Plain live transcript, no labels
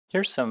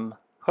Here's some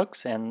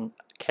hooks and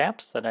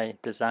caps that I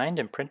designed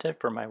and printed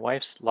for my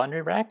wife's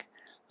laundry rack.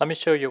 Let me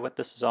show you what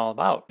this is all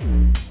about.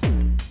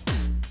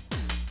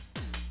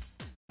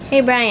 Hey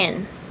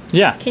Brian.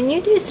 Yeah. Can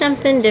you do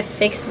something to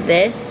fix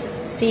this?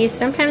 See,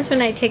 sometimes when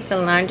I take the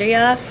laundry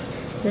off,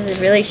 this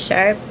is really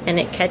sharp and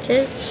it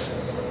catches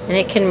and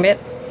it can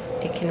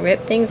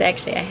rip things.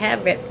 Actually, I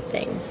have ripped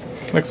things.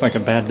 Looks like a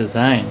bad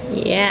design.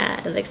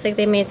 Yeah, it looks like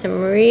they made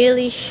some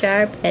really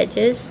sharp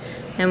edges.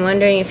 I'm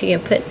wondering if you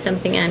can put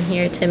something on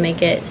here to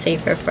make it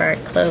safer for our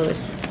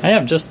clothes. I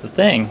have just the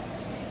thing.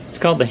 It's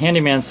called the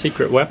Handyman's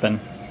Secret Weapon.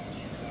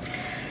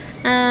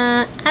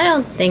 I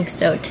don't think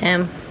so,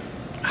 Tim.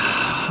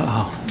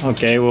 Oh,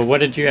 okay. Well, what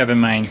did you have in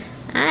mind?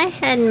 I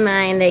had in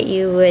mind that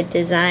you would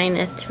design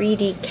a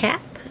 3D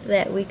cap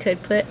that we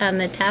could put on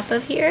the top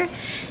of here.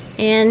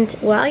 And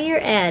while you're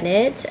at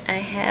it, I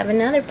have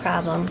another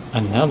problem.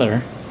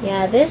 Another?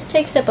 Yeah, this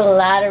takes up a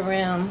lot of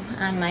room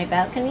on my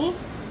balcony,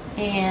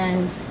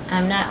 and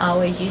I'm not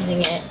always using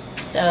it.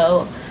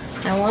 So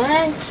I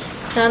want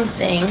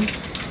something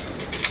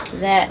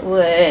that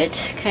would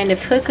kind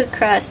of hook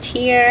across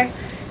here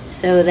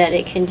so that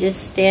it can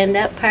just stand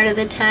up part of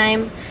the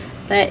time.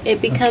 But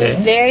it becomes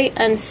very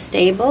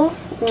unstable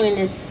when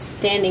it's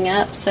standing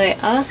up. So I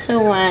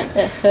also want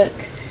a hook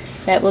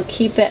that will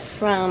keep it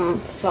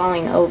from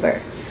falling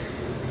over.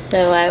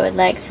 So I would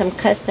like some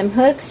custom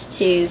hooks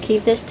to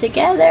keep this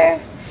together,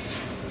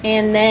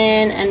 and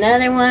then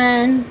another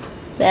one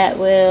that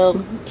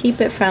will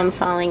keep it from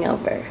falling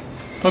over.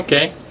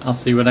 Okay, I'll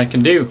see what I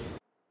can do.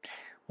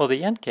 Well,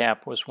 the end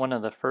cap was one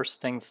of the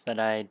first things that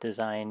I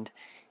designed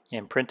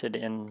and printed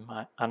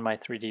on my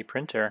 3D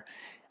printer.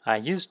 I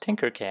used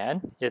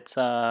Tinkercad. It's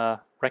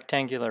a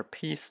rectangular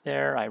piece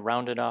there. I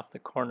rounded off the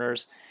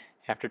corners.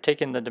 After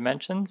taking the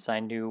dimensions, I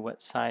knew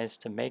what size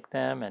to make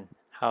them and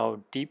how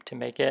deep to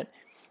make it.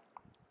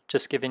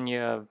 Just giving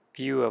you a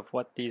view of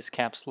what these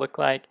caps look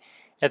like.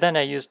 And then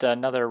I used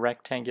another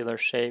rectangular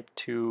shape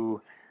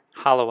to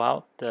hollow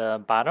out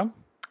the bottom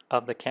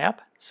of the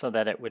cap so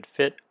that it would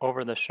fit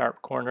over the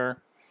sharp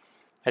corner.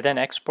 I then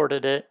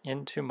exported it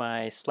into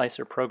my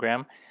slicer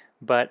program,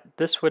 but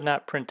this would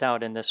not print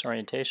out in this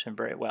orientation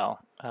very well.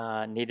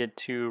 Needed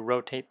to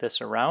rotate this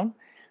around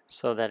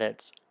so that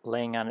it's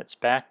laying on its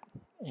back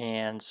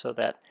and so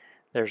that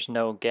there's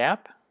no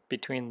gap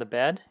between the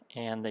bed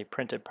and the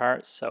printed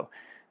parts. So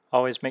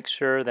always make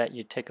sure that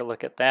you take a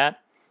look at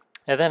that.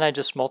 And then I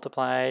just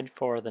multiplied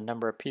for the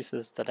number of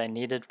pieces that I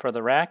needed for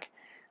the rack,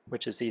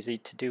 which is easy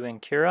to do in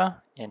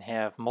Cura and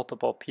have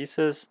multiple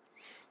pieces.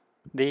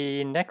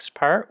 The next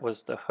part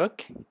was the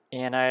hook,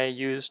 and I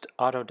used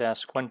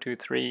Autodesk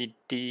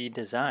 123D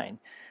design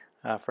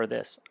for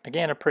this.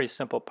 Again, a pretty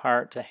simple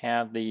part to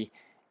have the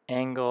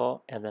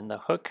angle and then the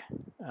hook,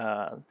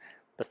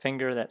 the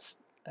finger that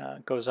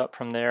goes up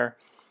from there,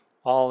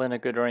 all in a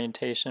good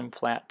orientation,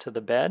 flat to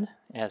the bed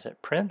as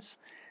it prints.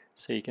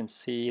 So you can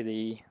see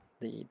the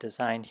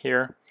design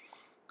here.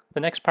 The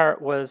next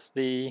part was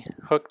the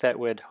hook that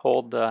would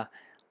hold the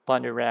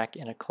laundry rack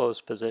in a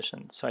closed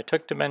position. So I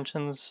took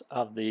dimensions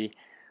of the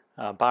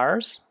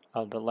bars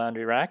of the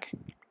laundry rack,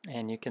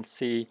 and you can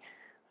see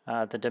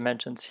the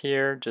dimensions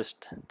here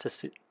just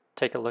to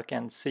take a look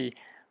and see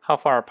how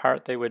far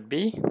apart they would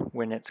be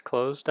when it's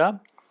closed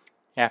up.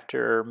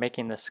 After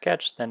making the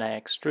sketch, then I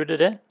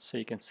extruded it so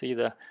you can see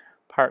the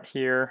part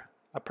here.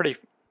 A pretty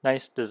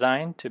nice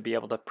design to be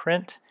able to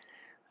print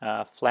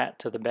flat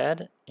to the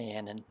bed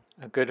and in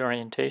a good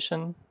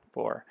orientation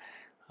for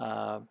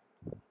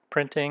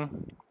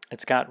printing.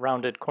 It's got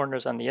rounded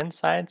corners on the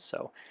inside,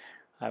 so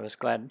I was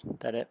glad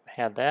that it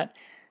had that.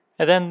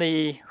 And then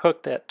the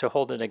hook to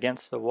hold it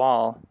against the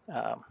wall,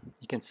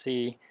 you can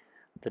see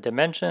the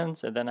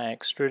dimensions, and then I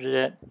extruded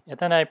it, and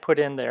then I put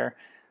in there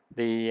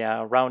the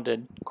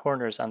rounded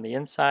corners on the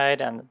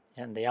inside and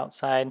the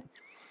outside.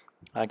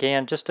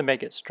 Again, just to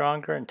make it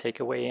stronger and take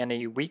away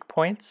any weak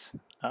points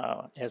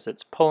as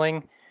it's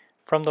pulling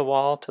from the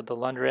wall to the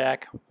laundry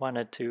rack.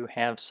 Wanted to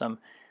have some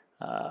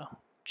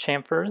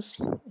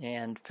chamfers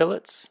and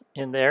fillets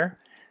in there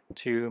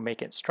to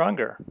make it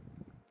stronger.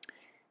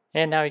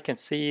 And now you can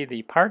see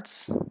the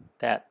parts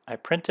that I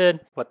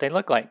printed, what they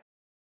look like.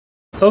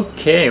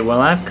 Okay,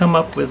 well, I've come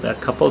up with a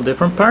couple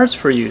different parts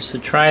for you, so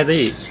try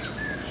these.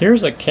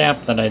 Here's a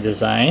cap that I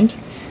designed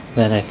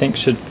that I think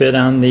should fit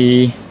on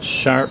the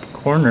sharp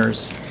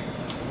corners.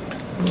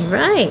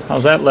 Right.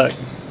 How's that look?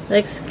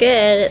 Looks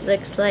good. It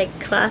looks like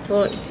cloth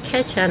won't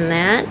catch on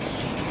that.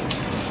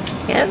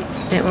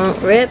 Yep, it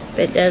won't rip,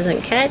 it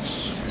doesn't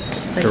catch.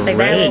 Looks like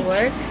that will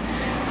work.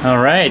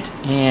 Alright,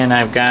 and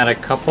I've got a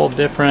couple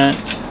different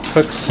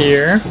hooks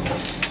here.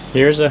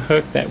 Here's a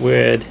hook that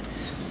would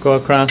go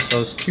across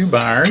those two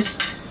bars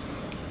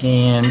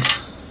and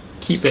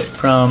keep it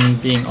from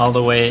being all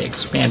the way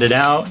expanded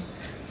out,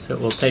 so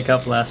it will take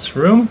up less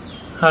room.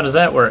 How does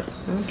that work?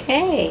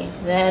 Okay,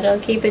 that'll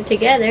keep it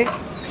together.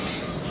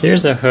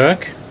 Here's a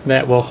hook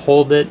that will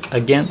hold it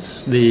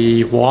against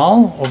the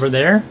wall over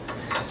there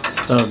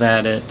so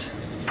that it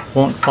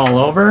won't fall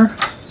over.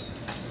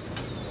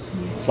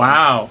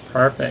 Wow,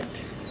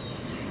 perfect.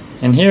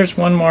 And here's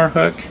one more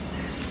hook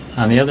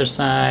on the other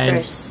side.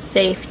 For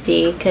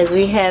safety, because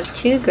we have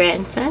 2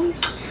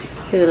 grandsons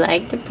who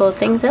like to pull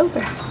things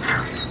over.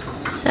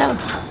 So,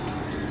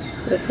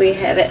 if we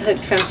have it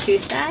hooked from 2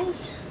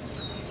 sides,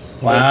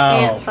 wow,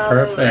 it can't fall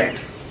perfect.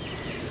 over.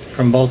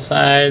 From both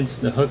sides,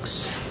 the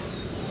hooks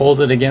hold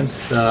it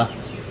against the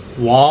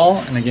wall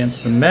and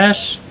against the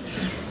mesh.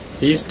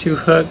 These 2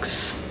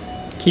 hooks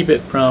keep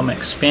it from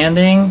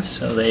expanding,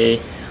 so they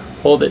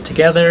hold it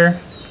together.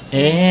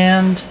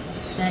 And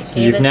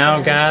you've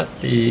now got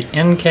the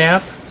end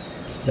cap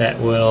that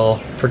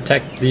will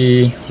protect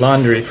the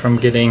laundry from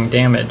getting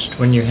damaged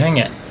when you hang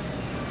it.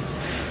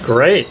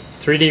 Great!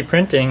 3D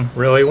printing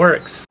really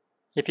works.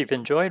 If you've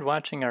enjoyed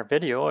watching our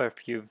video, or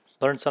if you've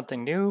learned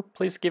something new,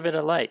 please give it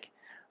a like.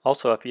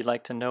 Also, if you'd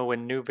like to know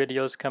when new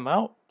videos come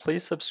out,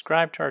 please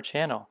subscribe to our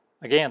channel.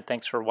 Again,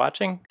 thanks for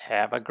watching.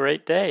 Have a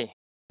great day.